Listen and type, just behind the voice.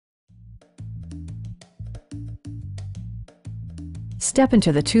Step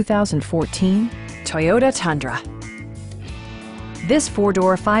into the 2014 Toyota Tundra. This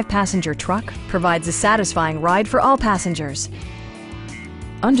four-door, five-passenger truck provides a satisfying ride for all passengers.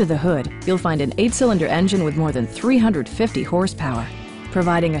 Under the hood, you'll find an 8-cylinder engine with more than 350 horsepower,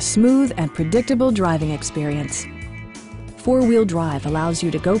 providing a smooth and predictable driving experience. Four-wheel drive allows you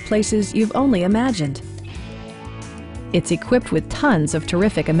to go places you've only imagined. It's equipped with tons of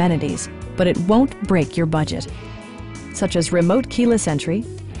terrific amenities, but it won't break your budget, such as remote keyless entry,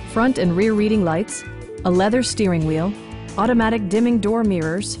 front and rear reading lights, a leather steering wheel, automatic dimming door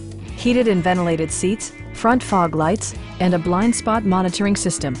mirrors, heated and ventilated seats, front fog lights, and a blind spot monitoring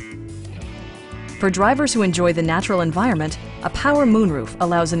system. For drivers who enjoy the natural environment, a power moonroof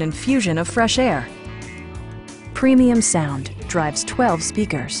allows an infusion of fresh air. Premium sound drives 12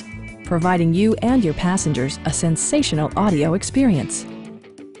 speakers, providing you and your passengers a sensational audio experience.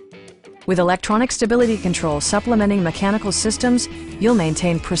 With electronic stability control supplementing mechanical systems, you'll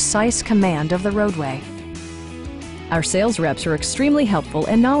maintain precise command of the roadway. Our sales reps are extremely helpful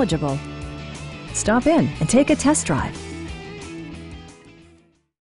and knowledgeable. Stop in and take a test drive.